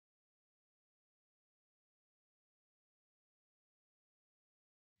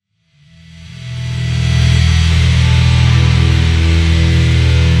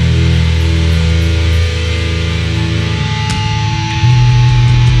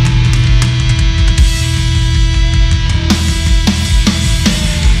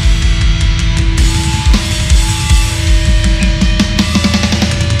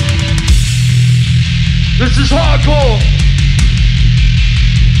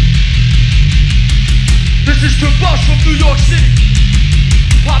is Combust from New York City.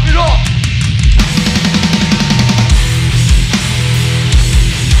 Pop it off.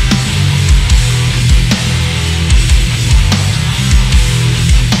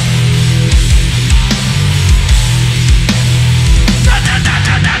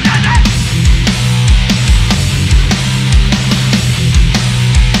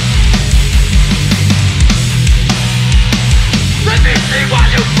 Let me see what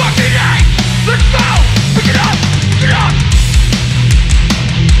you fucking hate. Let's go. Pick it up. Pick it up.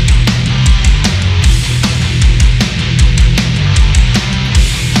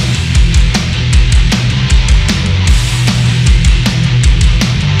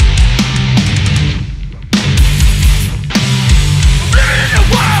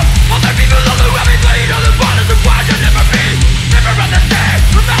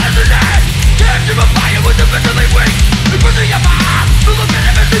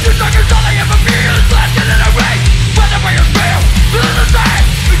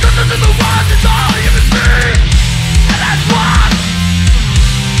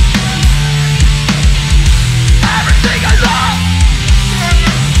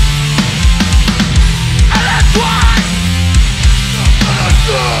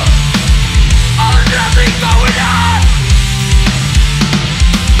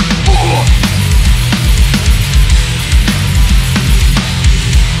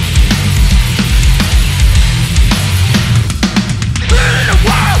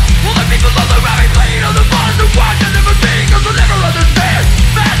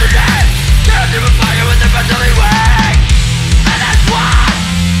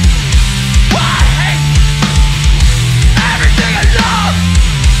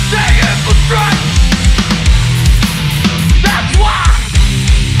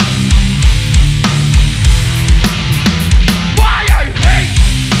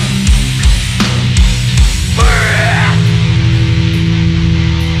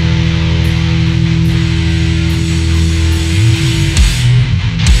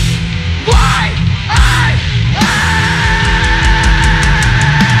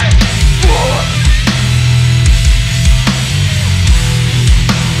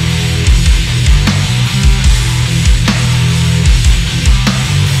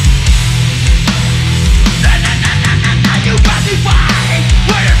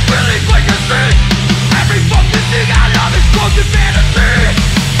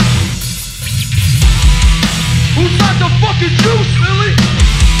 Juice, Philly?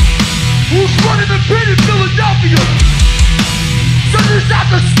 Who's running the pit in Philadelphia? Send this out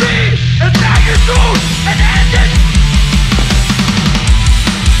to speed and magnitude and end it.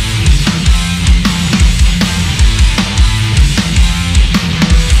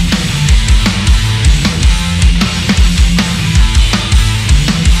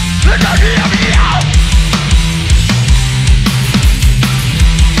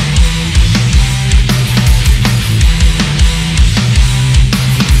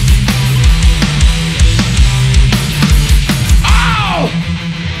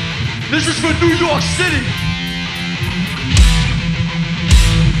 This is for New York City.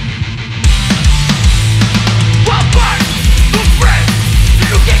 Well, but the friend,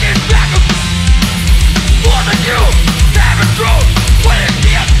 you can get back up. More than you, never true. When it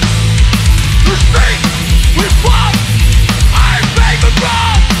gets the street, we pump. I pay for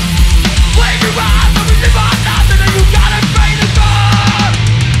grub. Play your eyes, let me live on nothing, and you gotta pay the gun.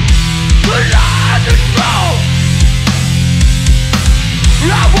 The lies is true.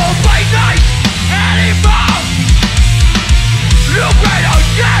 I won't play nice anymore. You better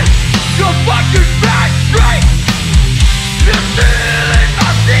get your fucking back straight. You're still in my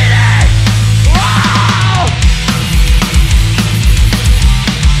city. Oh!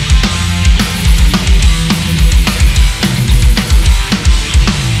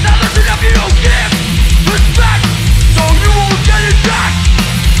 Now listen up, you don't give respect, so you won't get it back.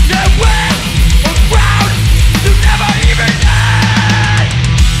 Then when a crowd you never even had.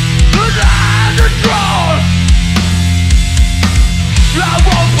 I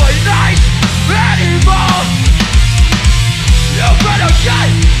won't play nice anymore. You better get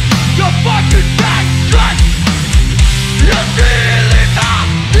your fucking back straight. You're still in the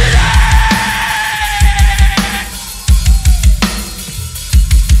city.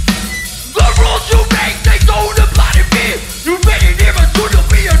 The rules you make, they don't apply to me. You made it even soon to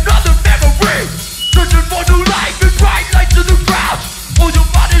be another memory. Searching for new life and bright lights in the crowds. All your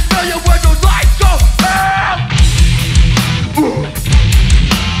body's failure when the lights go out.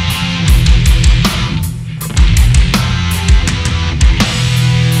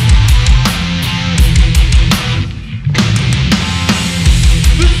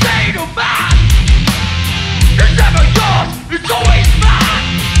 The state of mind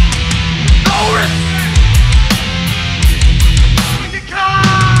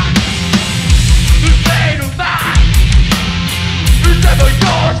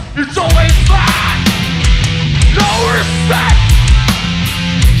yours, it's always mine. No respect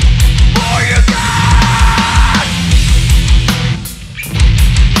for your God.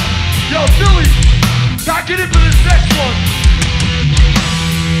 Yo, Philly, pack it in for this next one.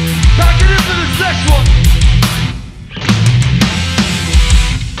 Pack it in for this next one.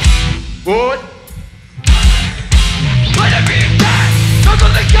 What? Let it be dead. None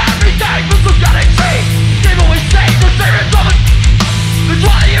of the everything from some kind of tree. They've always said the serious of it. That's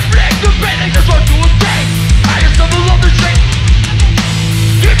why they inflict the pain they just want to obtain. I just stumble on the street.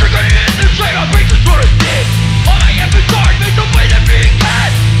 You're drinking in the train, I'll bring the sort of thing. All my inventory makes the way that being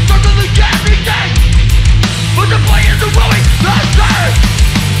had. Circling everything. But the play is the rowing, not tired.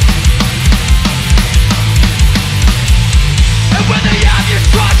 And when they have your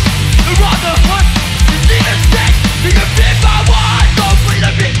trust, they're on the hunt. You see the stakes, you can fit my one. Don't play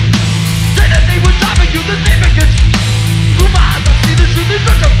the beat. Say that they were stopping you, the significance. Who might I see the truth is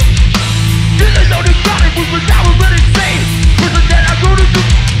such a did they know the crowd it was but now we're letting see. Person that I go to do.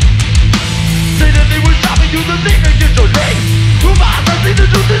 Say that they were stopping you, the significance or late. Who might I see the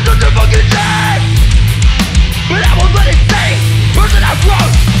truth is such a fucking shame. But I won't let it stay. Person I've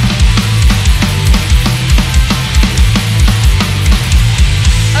grown.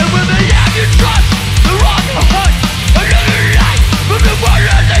 And when they have your trust, they're on the hunt. Another night from the world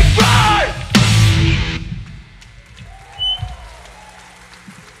as they cry.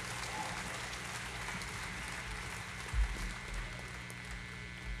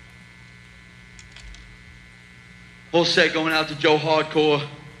 Whole set going out to Joe Hardcore.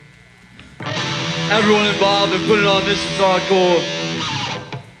 Everyone involved in putting on This Is Hardcore.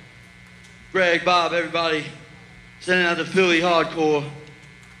 Greg, Bob, everybody. Sending out to Philly Hardcore.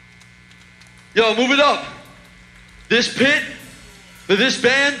 Yo, move it up. This pit for this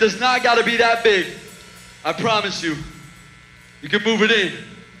band does not gotta be that big. I promise you. You can move it in.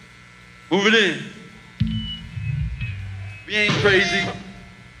 Move it in. We ain't crazy.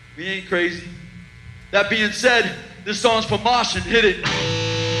 We ain't crazy. That being said, this song's for Martian. Hit it.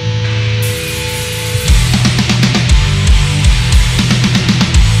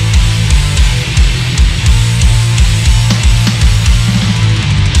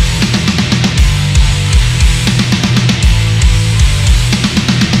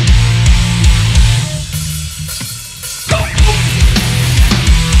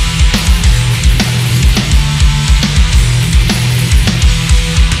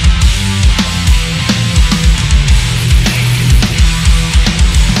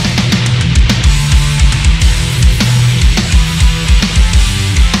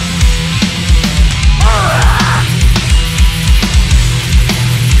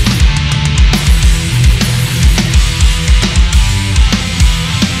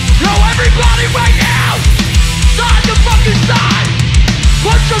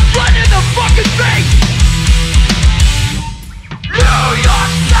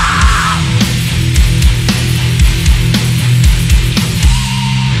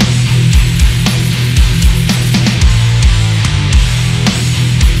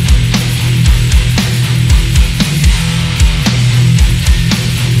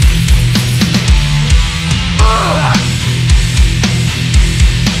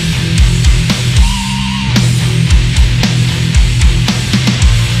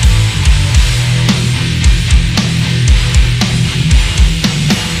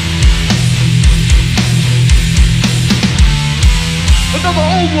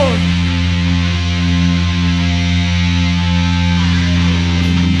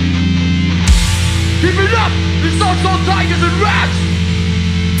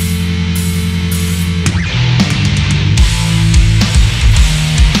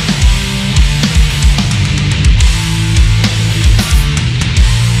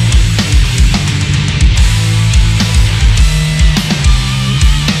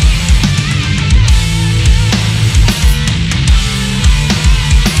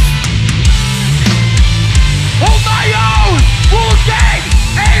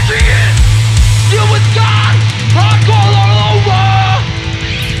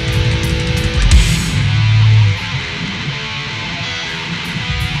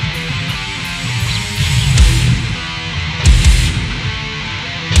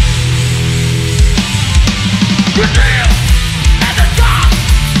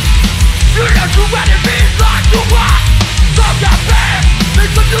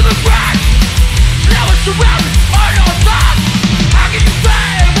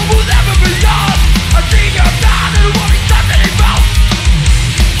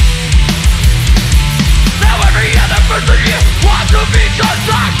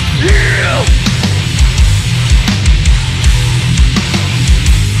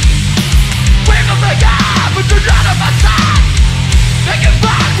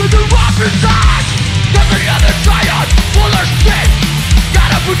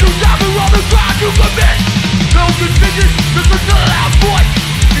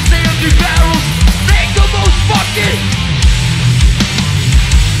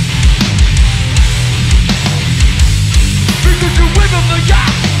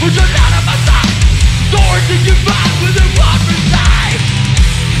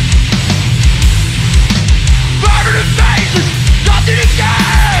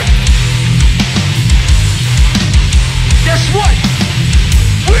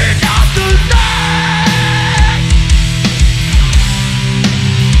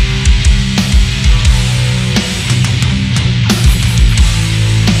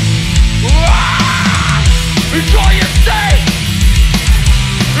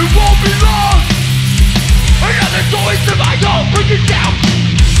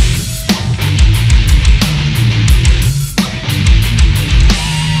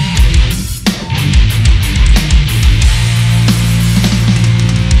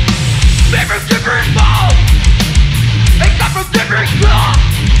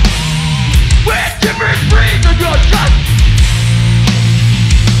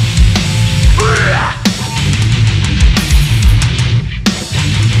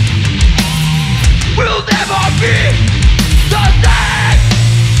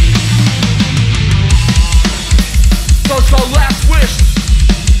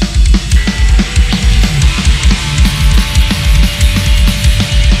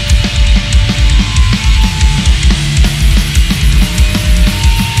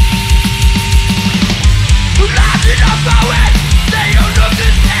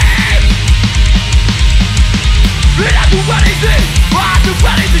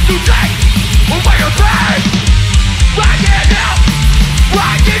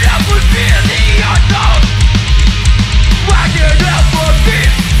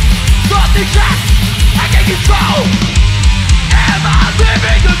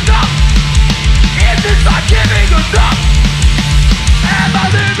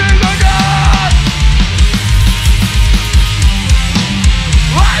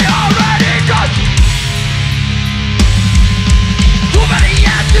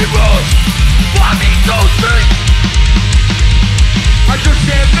 I just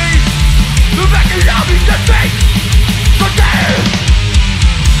can't leave. The back of y'all be the face. So damn.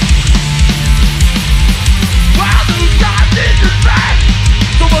 While the God in the back.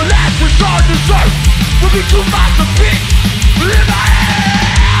 So my last is on the surf. Will be too much to beat. In my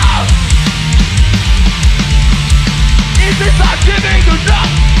hand. Is this not giving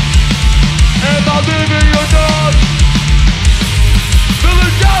enough? Am I living enough?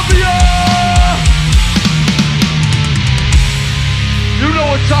 Philadelphia! You know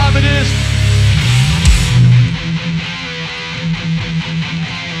what time it is.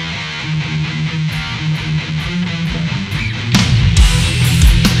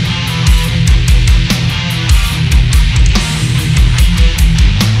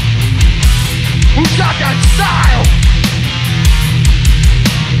 Who's got that style?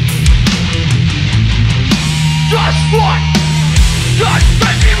 Just what? Just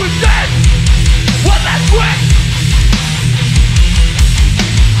Benji was dead. One last quick.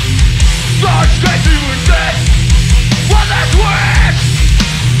 Just Benji was dead. One last wish.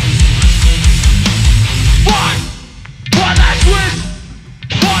 One last wish.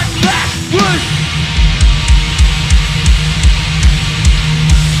 One last wish.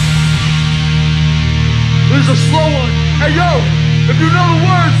 This is a slow one. Hey yo, if you know the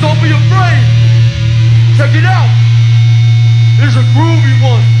words, don't be afraid. Check it out. This is a groovy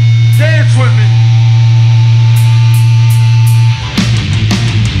one. Dance with me.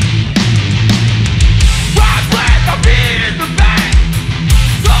 Rock like the beat in the back.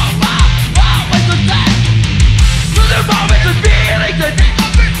 So always the same. To the moments and feelings that they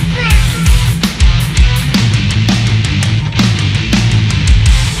have been free.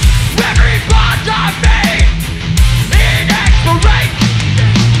 Every bond I made in exploration.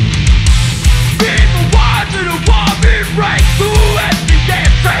 People watching the war be right through empty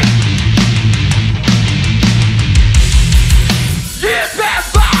damn face. Years pass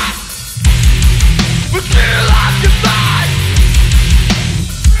by, but still occupied.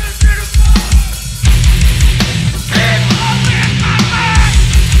 It's all in my mind.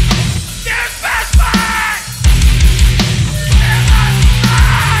 Years pass by, still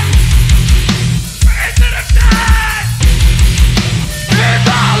occupied. Into the time. It's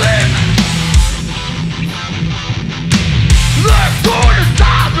all in. Look for the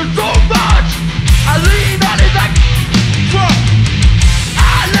stars are so much. I lean on it like truck. I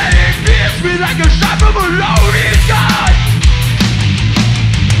let it pierce me like a shot from a loaded gun.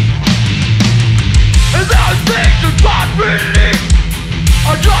 And those things that God released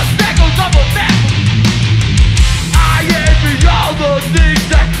are just echoes of a memory. I envy all the things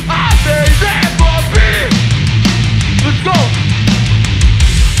that I may never be. Let's go.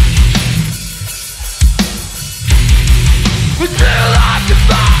 We're still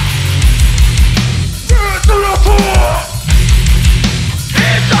occupied. To the floor.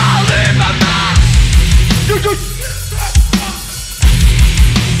 It's all in my mind. We're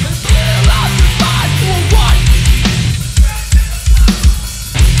still occupied for what?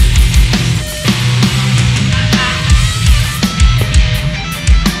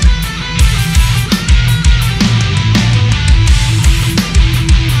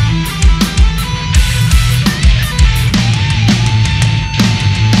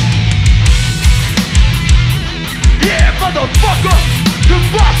 Motherfucker,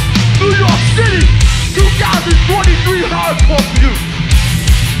 Combust, New York City, 2023 hardcore for you.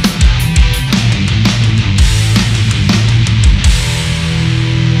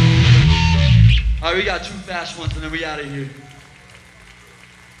 Alright, we got two fast ones and then we out of here.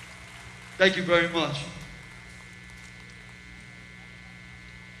 Thank you very much.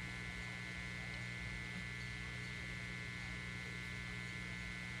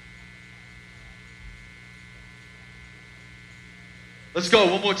 Let's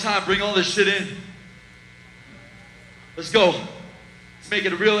go, one more time, bring all this shit in. Let's go. Let's make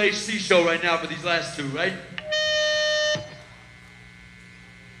it a real HC show right now for these last two, right?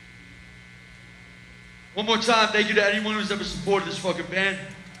 One more time, thank you to anyone who's ever supported this fucking band.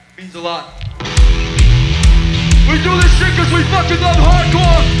 It means a lot. We do this shit because we fucking love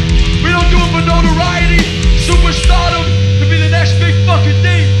hardcore. We don't do it for notoriety, superstardom, to be the next big fucking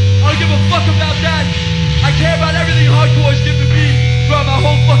thing. I don't give a fuck about that. I care about everything hardcore has given me throughout my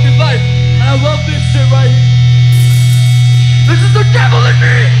whole fucking life. And I love this shit right here. This is the devil in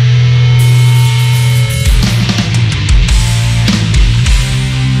me!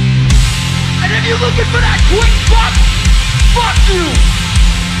 And if you're looking for that quick fuck, fuck you!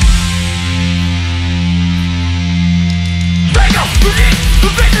 Take up beneath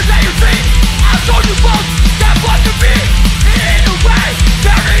the bitches that you see. I told you both that what to be. In a way,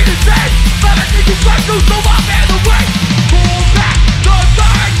 bury the same. Everything you try to, so I'm in the way. Pull back.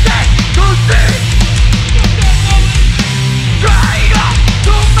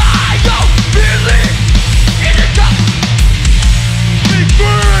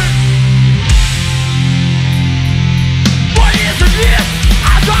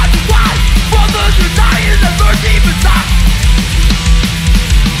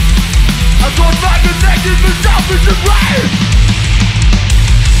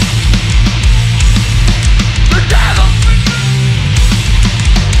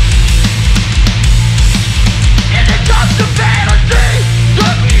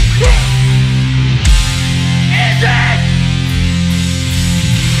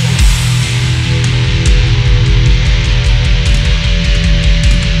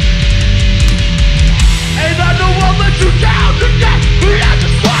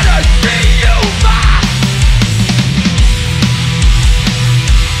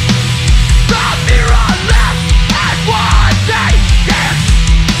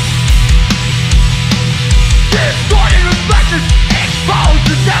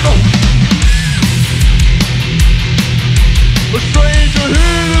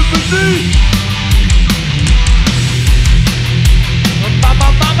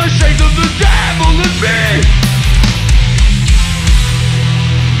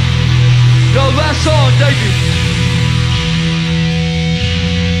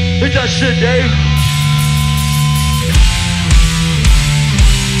 Get that shit, Dave.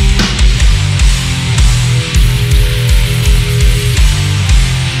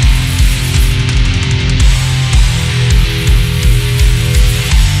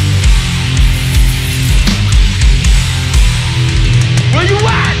 Where you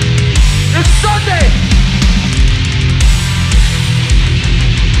at? It's Sunday.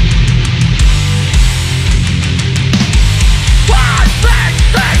 One, six,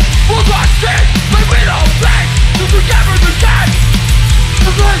 six, we'll watch this, but we don't think you can never the dead.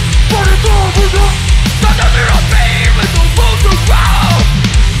 The rest, but it's over the not the little beam is the moon to grow.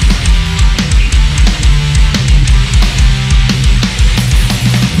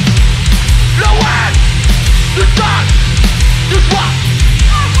 No end, the sun, the swap.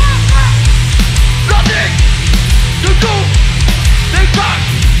 Nothing to do, they touch,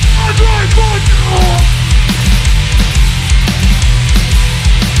 I'm going for you.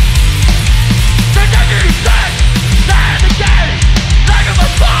 They take me to stand, stand again, like I'm a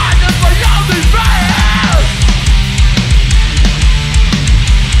bond and my only man.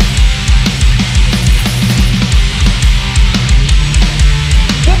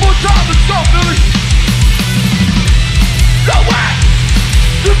 One more time, let's go, Billy. Nowhere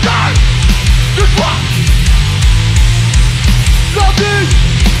to die, just walk. Nothing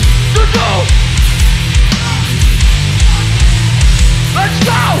to do.